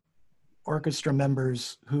have orchestra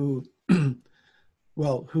members who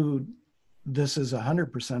this is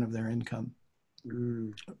 100% of their income.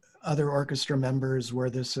 Other orchestra members where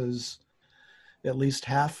this is at least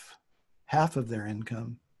half of their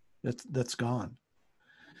income that's gone.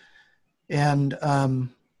 And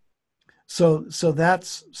so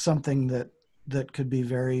that's something that could be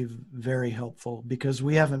very, very helpful, because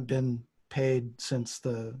we haven't been paid since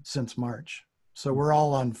March. So we're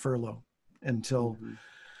all on furlough until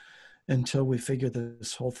we figure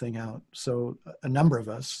this whole thing out. So a number of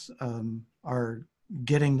us are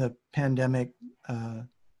getting the pandemic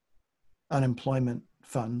unemployment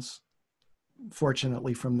funds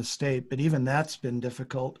fortunately, from the state, but even that's been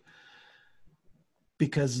difficult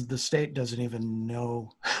because the state doesn't even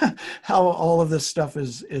know how all of this stuff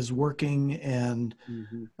is working, and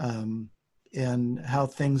and how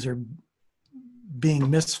things are being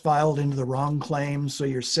misfiled into the wrong claims. So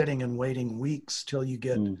you're sitting and waiting weeks till you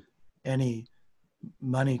get any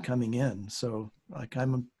money coming in. So like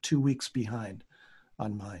I'm 2 weeks behind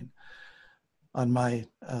on my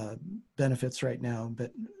benefits right now,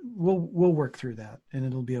 but we'll work through that and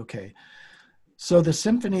it'll be okay. So the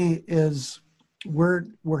symphony is, we're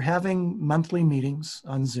having monthly meetings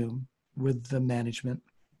on Zoom with the management.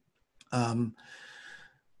 I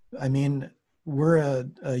mean, we're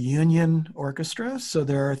a union orchestra, so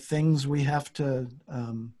there are things we have to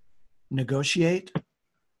negotiate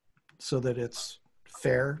so that it's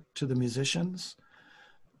fair to the musicians.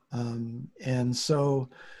 And so,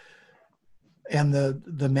 and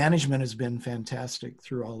the management has been fantastic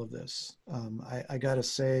through all of this. I got to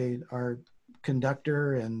say, our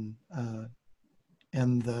conductor and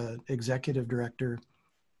the executive director,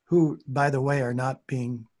 who, by the way, are not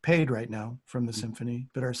being paid right now from the symphony,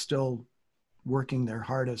 but are still working their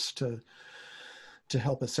hardest to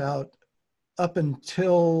help us out. Up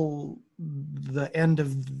until the end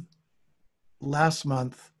of last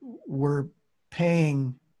month, we're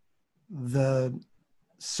paying the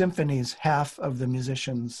symphony's half of the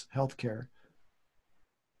musicians' healthcare.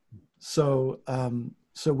 So,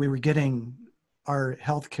 so we were getting our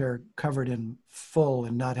healthcare covered in full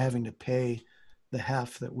and not having to pay the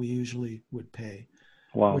half that we usually would pay.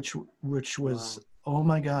 Wow. Which was, oh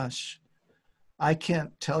my gosh, I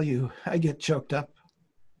can't tell you, I get choked up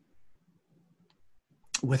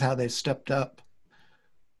with how they stepped up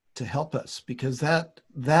to help us, because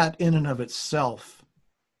that in and of itself,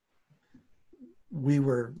 we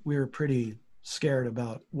were pretty scared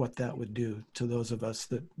about what that would do to those of us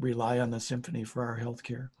that rely on the symphony for our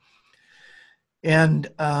healthcare. And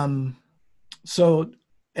so,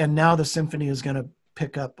 and now the symphony is going to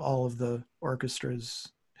pick up all of the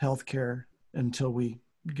orchestra's healthcare until we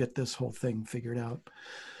get this whole thing figured out.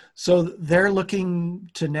 So they're looking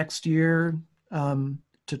to next year,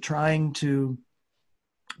 to trying to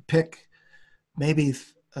pick maybe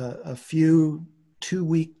a few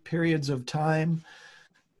 2-week periods of time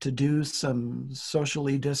to do some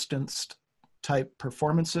socially distanced type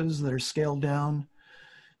performances that are scaled down.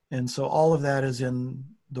 And so all of that is in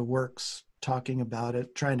the works, talking about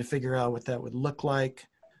it, trying to figure out what that would look like,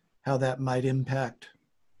 how that might impact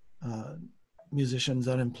musicians'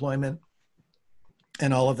 unemployment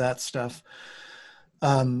and all of that stuff.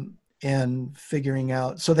 And figuring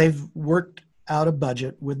out, so they've worked out a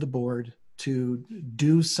budget with the board to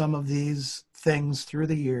do some of these things through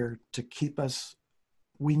the year to keep us,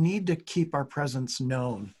 we need to keep our presence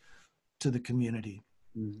known to the community.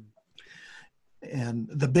 Mm-hmm. And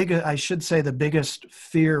I should say the biggest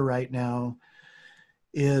fear right now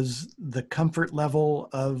is the comfort level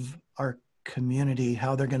of our community,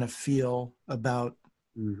 how they're going to feel about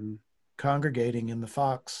congregating in the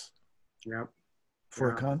Fox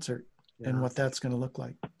for a concert and what that's going to look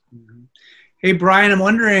like. Mm-hmm. Hey, Brian, I'm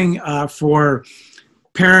wondering for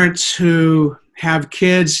parents who have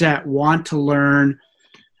kids that want to learn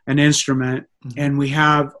an instrument, and we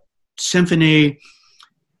have symphony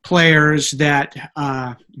players that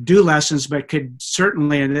do lessons, but could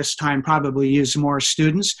certainly in this time probably use more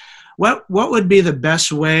students. What would be the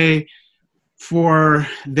best way for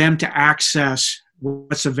them to access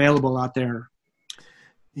what's available out there?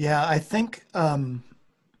 Yeah, I think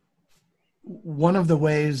one of the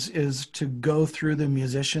ways is to go through the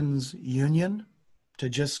musicians union, to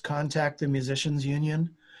just contact the musicians union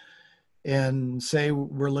and say,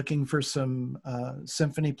 we're looking for some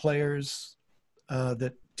symphony players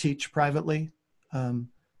that teach privately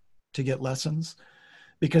to get lessons,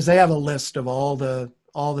 because they have a list of all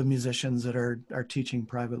the musicians that are teaching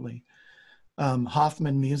privately.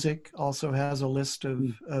 Hoffman Music also has a list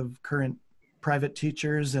of current private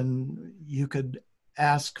teachers, and you could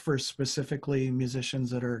ask for specifically musicians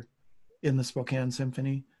that are in the Spokane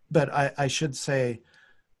Symphony. But I should say,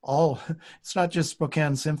 it's not just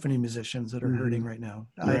Spokane Symphony musicians that are hurting right now.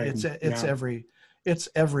 Right. It's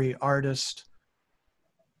every artist,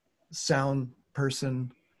 sound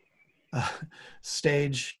person,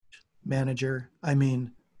 stage manager. I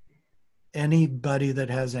mean, anybody that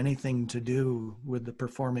has anything to do with the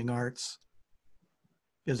performing arts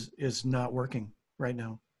is not working right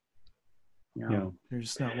now. Yeah. They're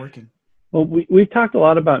just not working. Well, we've talked a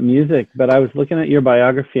lot about music, but I was looking at your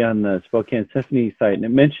biography on the Spokane Symphony site, and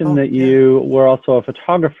it mentioned that you were also a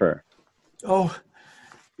photographer. Oh,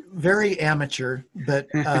 very amateur, but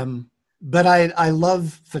but I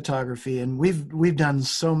love photography, and we've done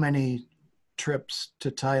so many trips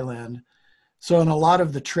to Thailand. So in a lot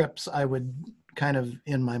of the trips, I would kind of,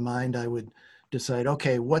 in my mind, I would decide,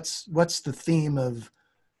 okay, what's the theme of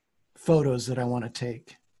photos that I want to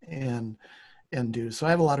take and do. So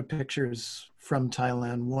I have a lot of pictures from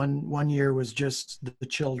Thailand. One year was just the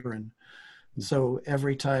children. So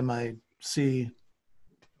every time I see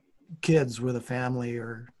kids with a family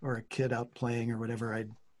or a kid out playing or whatever,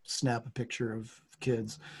 I'd snap a picture of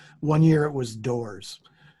kids. One year it was doors.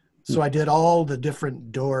 So I did all the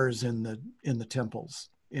different doors in the temples,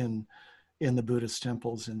 in the Buddhist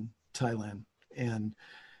temples in Thailand, and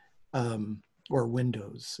or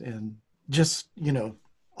windows, and just,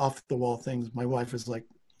 off the wall things. My wife was like,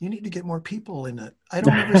 "You need to get more people in it. I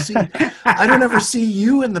don't ever see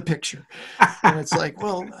you in the picture." And it's like,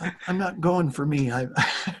 well, I'm not going for me. I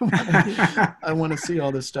want to see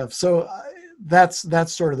all this stuff. So that's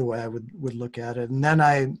sort of the way I would look at it. And then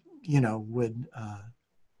I, would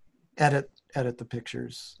edit the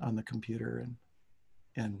pictures on the computer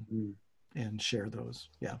and share those.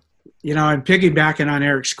 Yeah. I'm piggybacking on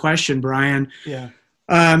Eric's question, Brian. Yeah.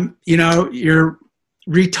 You're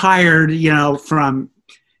retired, from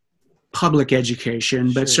public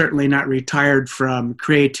education, but certainly not retired from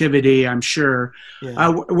creativity, I'm sure. Yeah.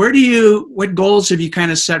 What goals have you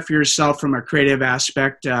kind of set for yourself from a creative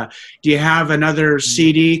aspect? Do you have another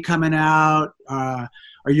CD coming out? Are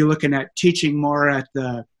you looking at teaching more at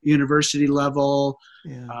the university level?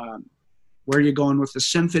 Yeah. Where are you going with the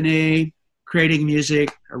symphony, creating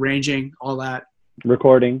music, arranging, all that?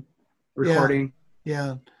 Recording.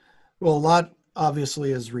 Yeah. Well, a lot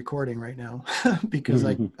obviously is recording right now because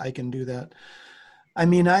I can do that. I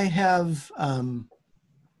mean, I have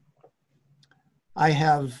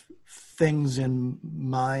things in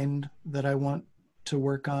mind that I want to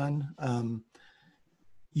work on.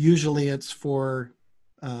 Usually it's for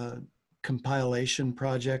compilation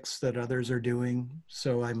projects that others are doing.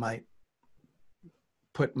 So I might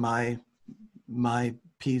put my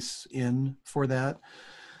piece in for that.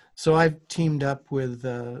 So I've teamed up with,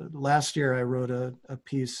 last year I wrote a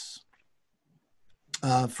piece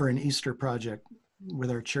for an Easter project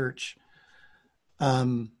with our church.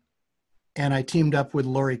 And I teamed up with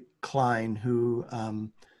Lori Klein, who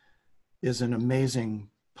is an amazing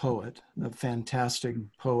poet, a fantastic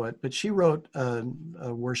poet. But she wrote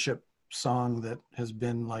a worship song that has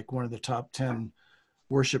been like one of the top 10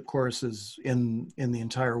 worship choruses in the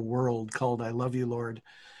entire world, called "I Love You, Lord."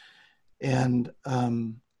 And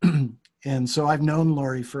and so I've known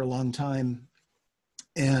Lori for a long time,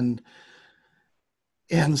 and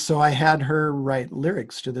so I had her write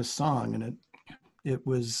lyrics to this song, and it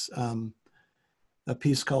was a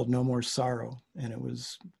piece called "No More Sorrow," and it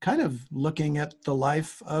was kind of looking at the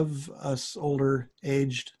life of us older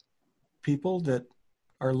aged people that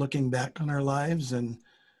are looking back on our lives and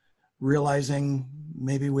realizing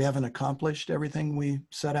maybe we haven't accomplished everything we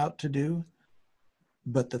set out to do,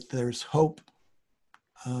 but that there's hope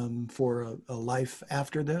for a life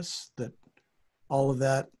after this, that all of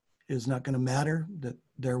that is not going to matter, that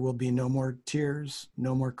there will be no more tears,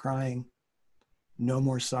 no more crying, no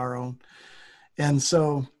more sorrow. And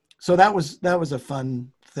so that was a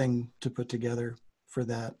fun thing to put together for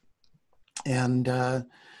that. And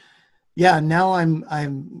now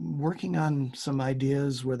I'm working on some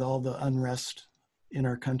ideas with all the unrest in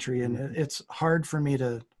our country, and it's hard for me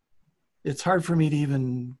to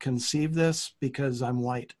even conceive this because I'm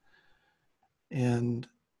white, and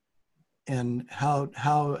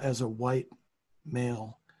how as a white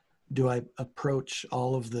male do I approach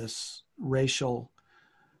all of this racial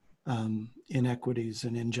inequities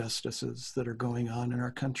and injustices that are going on in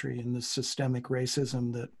our country, and the systemic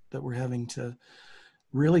racism that we're having to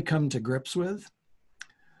really come to grips with.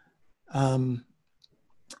 And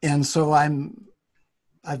so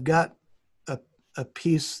I've got a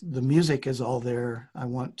piece, the music is all there. I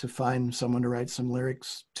want to find someone to write some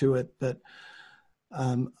lyrics to it, but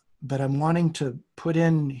I'm wanting to put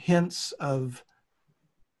in hints of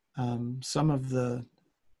some of the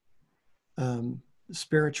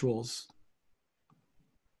spirituals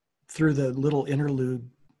through the little interlude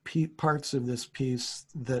parts of this piece,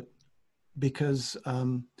 that because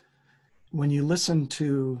when you listen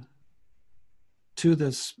to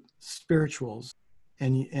the spirituals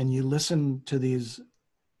and you listen to these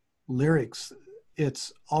lyrics,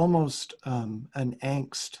 it's almost an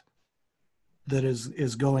angst that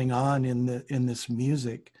is going on in this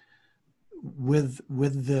music, with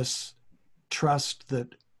this trust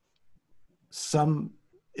that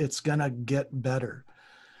it's gonna get better.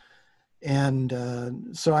 And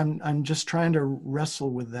so I'm just trying to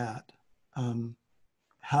wrestle with that.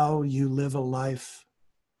 how you live a life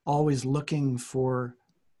always looking for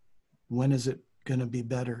when is it going to be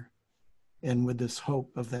better, and with this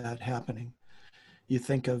hope of that happening. You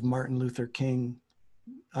think of Martin Luther King,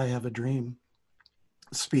 I Have a Dream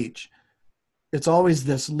speech. It's always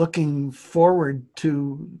this looking forward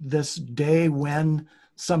to this day when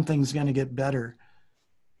something's going to get better,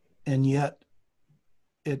 and yet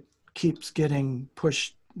it keeps getting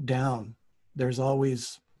pushed down. There's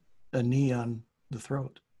always a knee on the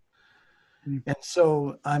throat. And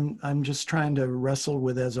so I'm just trying to wrestle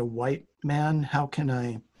with, as a white man, how can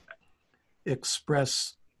I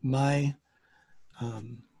express my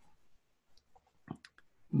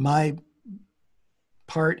my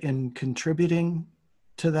part in contributing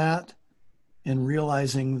to that, and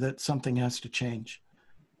realizing that something has to change.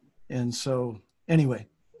 And so anyway,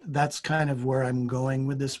 that's kind of where I'm going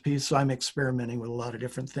with this piece. So I'm experimenting with a lot of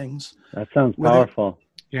different things. That sounds powerful.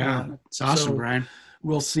 Yeah, it's awesome, so Brian.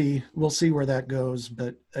 We'll see where that goes.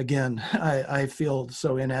 But again, I feel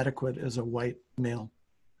so inadequate as a white male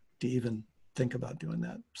to even think about doing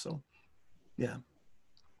that. So, yeah.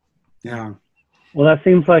 Yeah. Well, that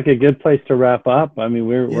seems like a good place to wrap up. I mean,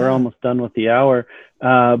 we're almost done with the hour.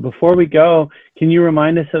 Before we go, can you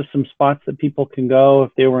remind us of some spots that people can go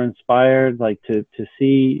if they were inspired, like to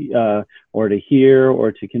see or to hear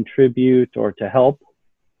or to contribute or to help?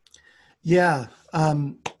 Yeah.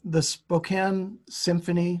 The Spokane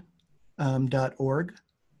Symphony.org.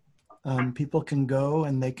 People can go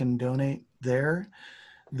and they can donate there.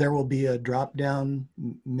 There will be a drop-down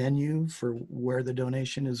menu for where the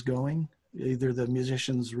donation is going, either the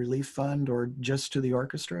Musicians Relief Fund or just to the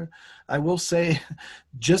orchestra. I will say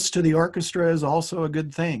just to the orchestra is also a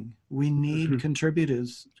good thing. We need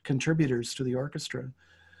contributors to the orchestra.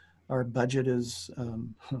 Our budget is,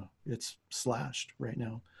 it's slashed right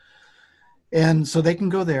now. And so they can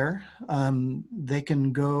go there. They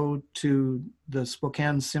can go to the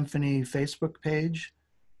Spokane Symphony Facebook page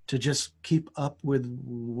to just keep up with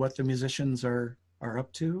what the musicians are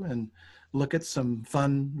up to, and look at some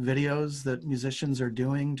fun videos that musicians are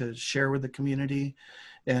doing to share with the community.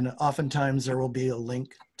 And oftentimes there will be a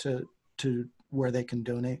link to where they can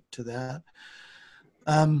donate to that.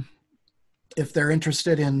 If they're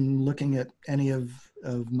interested in looking at any of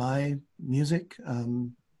my music,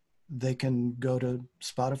 they can go to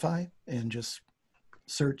Spotify and just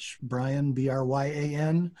search Brian,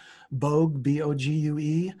 Bryan, Bogue,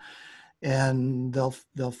 Bogue, and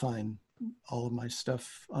they'll find all of my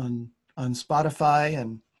stuff on Spotify,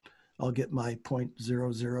 and I'll get my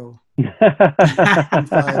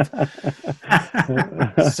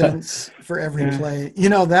 0.0025 cents for every play. You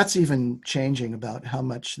know, that's even changing about how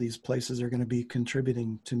much these places are going to be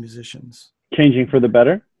contributing to musicians. Changing for the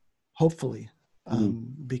better? Hopefully.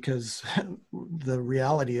 Because the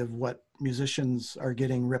reality of what musicians are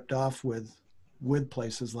getting ripped off with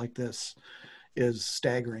places like this is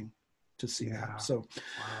staggering to see. Yeah. So,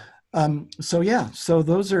 so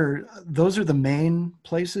those are the main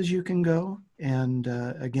places you can go. And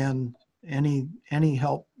again, any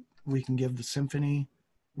help we can give the symphony.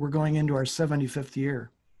 We're going into our 75th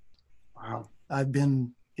year. Wow. I've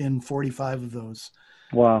been in 45 of those.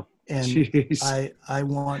 Wow. And Jeez. I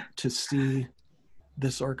want to see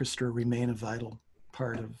this orchestra remain a vital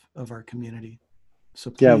part of our community. So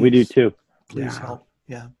please, yeah, we do too. Please help.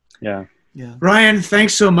 Yeah. Yeah. Yeah. Ryan,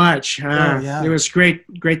 thanks so much. Yeah. It was great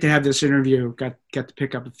to have this interview. Got to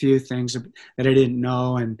pick up a few things that I didn't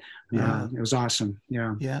know, and it was awesome.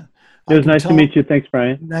 Yeah. Yeah. It was nice to meet you. Thanks,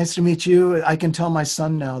 Brian. Nice to meet you. I can tell my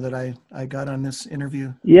son now that I got on this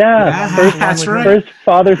interview. Yeah. That's right. First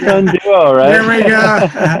father-son duo, right? There we go.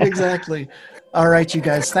 Exactly. All right, you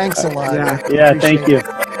guys. Thanks a lot. Yeah, thank you.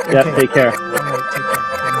 Okay. Yeah, take care. All right,